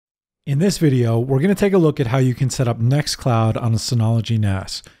In this video, we're going to take a look at how you can set up Nextcloud on a Synology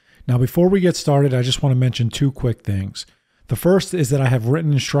NAS. Now, before we get started, I just want to mention two quick things. The first is that I have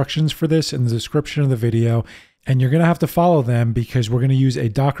written instructions for this in the description of the video, and you're going to have to follow them because we're going to use a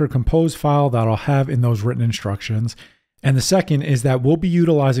Docker Compose file that I'll have in those written instructions. And the second is that we'll be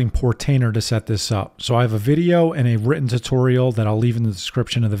utilizing Portainer to set this up. So I have a video and a written tutorial that I'll leave in the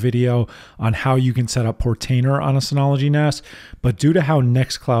description of the video on how you can set up Portainer on a Synology NAS. But due to how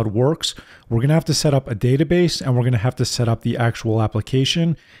Nextcloud works, we're going to have to set up a database and we're going to have to set up the actual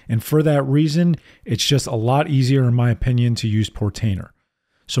application. And for that reason, it's just a lot easier, in my opinion, to use Portainer.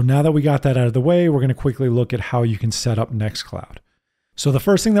 So now that we got that out of the way, we're going to quickly look at how you can set up Nextcloud. So the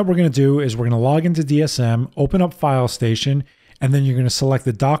first thing that we're going to do is we're going to log into DSM, open up File Station, and then you're going to select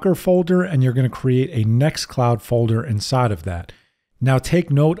the Docker folder and you're going to create a Nextcloud folder inside of that. Now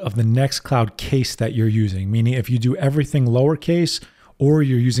take note of the Nextcloud case that you're using, meaning if you do everything lowercase or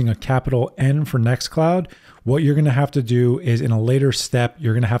you're using a capital N for Nextcloud, what you're going to have to do is in a later step,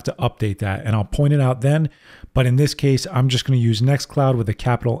 you're going to have to update that. And I'll point it out then, but in this case, I'm just going to use Nextcloud with a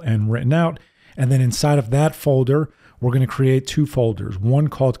capital N written out. And then inside of that folder, we're going to create two folders, one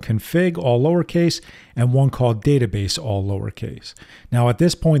called config, all lowercase, and one called database, all lowercase. Now at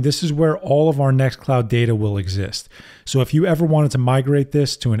this point, this is where all of our Nextcloud data will exist. So if you ever wanted to migrate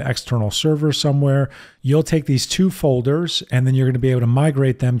this to an external server somewhere, you'll take these two folders and then you're going to be able to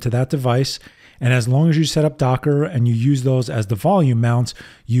migrate them to that device. And as long as you set up Docker and you use those as the volume mounts,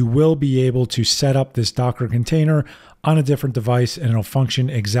 you will be able to set up this Docker container on a different device and it'll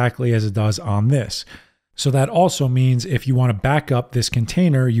function exactly as it does on this. So that also means if you want to back up this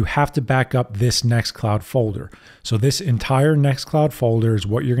container, you have to back up this Nextcloud folder. So this entire Nextcloud folder is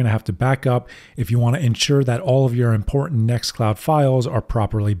what you're going to have to back up if you want to ensure that all of your important Nextcloud files are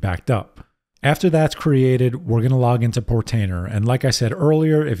properly backed up. After that's created, we're going to log into Portainer. And like I said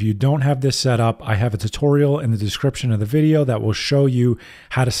earlier, if you don't have this set up, I have a tutorial in the description of the video that will show you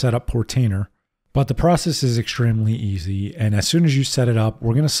how to set up Portainer. But the process is extremely easy, and as soon as you set it up,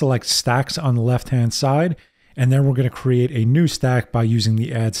 we're going to select stacks on the left-hand side, and then we're going to create a new stack by using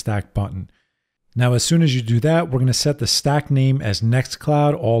the Add Stack button. Now, as soon as you do that, we're going to set the stack name as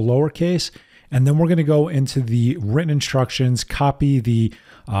Nextcloud, all lowercase, and then we're going to go into the written instructions, copy the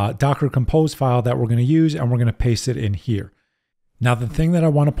Docker Compose file that we're going to use, and we're going to paste it in here. Now, the thing that I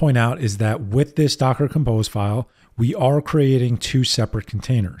want to point out is that with this Docker Compose file, we are creating two separate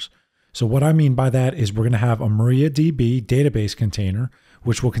containers. So what I mean by that is we're going to have a MariaDB database container,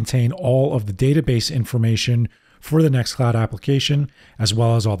 which will contain all of the database information for the Nextcloud application, as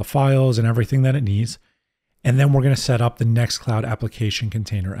well as all the files and everything that it needs. And then we're going to set up the Nextcloud application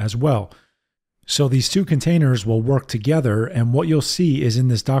container as well. So these two containers will work together. And what you'll see is in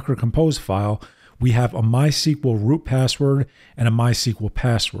this Docker Compose file, we have a MySQL root password and a MySQL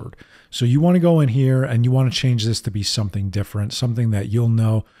password. So you want to go in here and you want to change this to be something different, something that you'll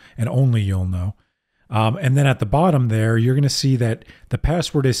know and only you'll know. And then at the bottom there, you're going to see that the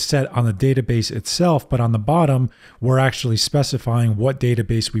password is set on the database itself, but on the bottom, we're actually specifying what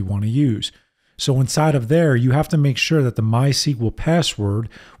database we want to use. So inside of there, you have to make sure that the MySQL password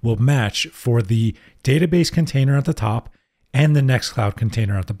will match for the database container at the top and the Nextcloud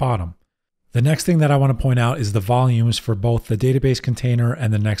container at the bottom. The next thing that I want to point out is the volumes for both the database container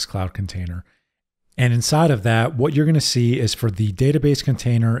and the Nextcloud container. And inside of that, what you're going to see is for the database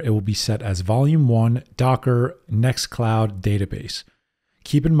container, it will be set as volume 1 Docker Nextcloud database.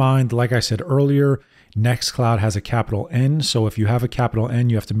 Keep in mind, like I said earlier, Nextcloud has a capital N. So if you have a capital N,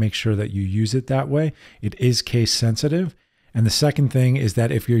 you have to make sure that you use it that way. It is case sensitive. And the second thing is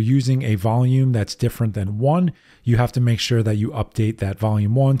that if you're using a volume that's different than 1, you have to make sure that you update that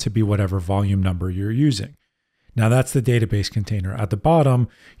volume 1 to be whatever volume number you're using. Now that's the database container. At the bottom,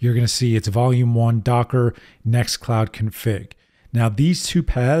 you're going to see it's volume 1 Docker Nextcloud config. Now these two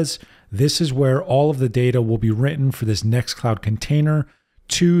paths, this is where all of the data will be written for this Nextcloud container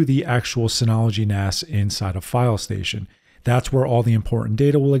to the actual Synology NAS inside of File Station. That's where all the important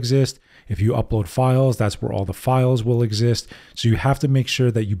data will exist. If you upload files, that's where all the files will exist. So you have to make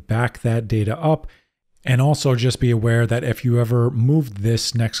sure that you back that data up. And also just be aware that if you ever moved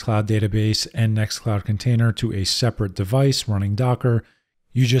this Nextcloud database and Nextcloud container to a separate device running Docker,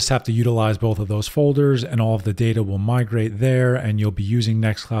 you just have to utilize both of those folders and all of the data will migrate there and you'll be using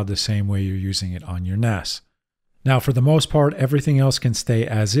Nextcloud the same way you're using it on your NAS. Now, for the most part, everything else can stay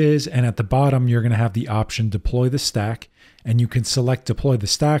as is. And at the bottom, you're going to have the option deploy the stack and you can select deploy the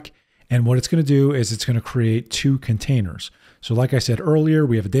stack. And what it's going to do is it's going to create two containers. So like I said earlier,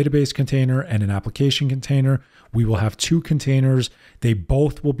 we have a database container and an application container. We will have two containers. They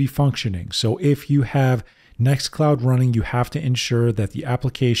both will be functioning. So if you have Nextcloud running, you have to ensure that the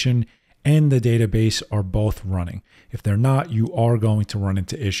application and the database are both running. If they're not, you are going to run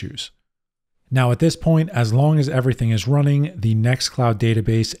into issues. Now at this point, as long as everything is running, the Nextcloud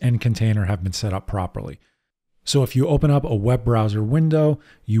database and container have been set up properly. So if you open up a web browser window,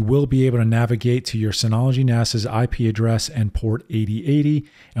 you will be able to navigate to your Synology NAS's IP address and port 8080.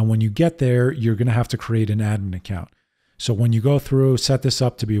 And when you get there, you're going to have to create an admin account. So when you go through, set this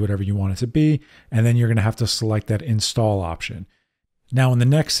up to be whatever you want it to be, and then you're going to have to select that install option. Now in the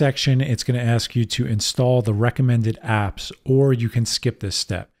next section, it's going to ask you to install the recommended apps, or you can skip this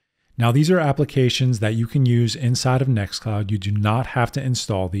step. Now these are applications that you can use inside of Nextcloud. You do not have to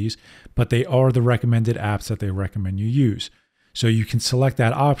install these, but they are the recommended apps that they recommend you use. So you can select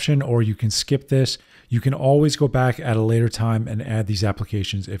that option or you can skip this. You can always go back at a later time and add these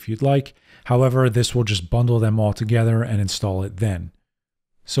applications if you'd like. However, this will just bundle them all together and install it then.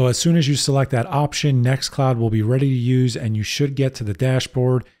 So as soon as you select that option, Nextcloud will be ready to use and you should get to the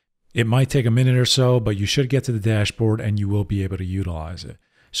dashboard. It might take a minute or so, but you should get to the dashboard and you will be able to utilize it.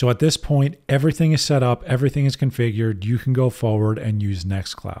 So at this point, everything is set up, everything is configured, you can go forward and use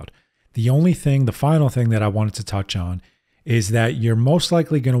Nextcloud. The final thing that I wanted to touch on is that you're most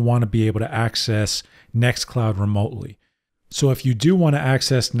likely going to want to be able to access Nextcloud remotely. So if you do want to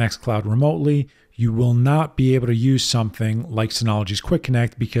access Nextcloud remotely, you will not be able to use something like Synology's Quick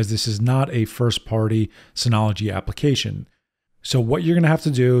Connect because this is not a first-party Synology application. So what you're going to have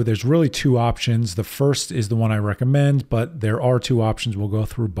to do, there's really two options. The first is the one I recommend, but there are two options. We'll go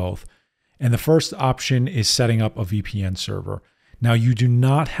through both. And the first option is setting up a VPN server. Now you do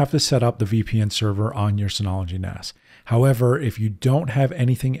not have to set up the VPN server on your Synology NAS. However, if you don't have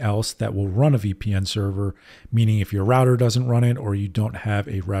anything else that will run a VPN server, meaning if your router doesn't run it or you don't have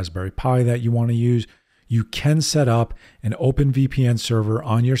a Raspberry Pi that you want to use, you can set up an open VPN server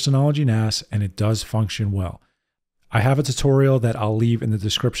on your Synology NAS and it does function well. I have a tutorial that I'll leave in the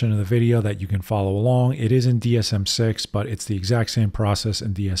description of the video that you can follow along. It is in DSM-6, but it's the exact same process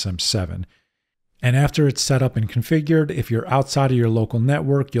in DSM-7. And after it's set up and configured, if you're outside of your local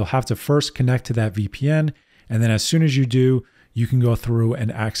network, you'll have to first connect to that VPN. And then as soon as you do, you can go through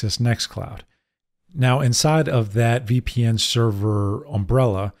and access Nextcloud. Now inside of that VPN server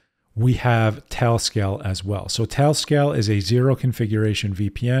umbrella, we have Tailscale as well. So Tailscale is a zero configuration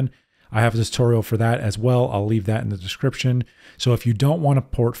VPN. I have a tutorial for that as well. I'll leave that in the description. So if you don't want to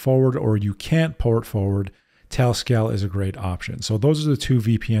port forward or you can't port forward, Tailscale is a great option. So those are the two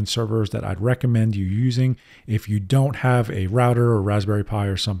VPN servers that I'd recommend you using if you don't have a router or Raspberry Pi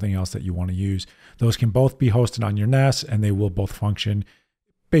or something else that you want to use. Those can both be hosted on your NAS and they will both function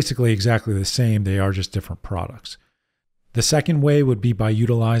basically exactly the same. They are just different products. The second way would be by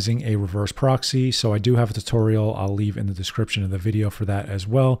utilizing a reverse proxy. So I do have a tutorial I'll leave in the description of the video for that as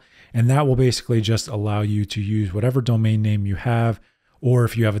well. And that will basically just allow you to use whatever domain name you have, or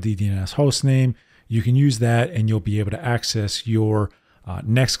if you have a DDNS host name, you can use that and you'll be able to access your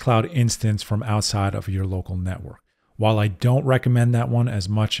Nextcloud instance from outside of your local network. While I don't recommend that one as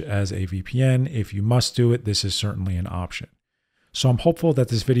much as a VPN, if you must do it, this is certainly an option. So I'm hopeful that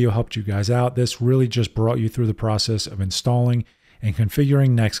this video helped you guys out. This really just brought you through the process of installing and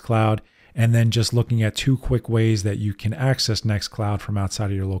configuring Nextcloud, and then just looking at two quick ways that you can access Nextcloud from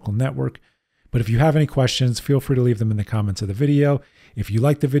outside of your local network. But if you have any questions, feel free to leave them in the comments of the video. If you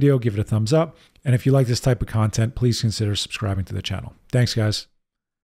like the video, give it a thumbs up. And if you like this type of content, please consider subscribing to the channel. Thanks, guys.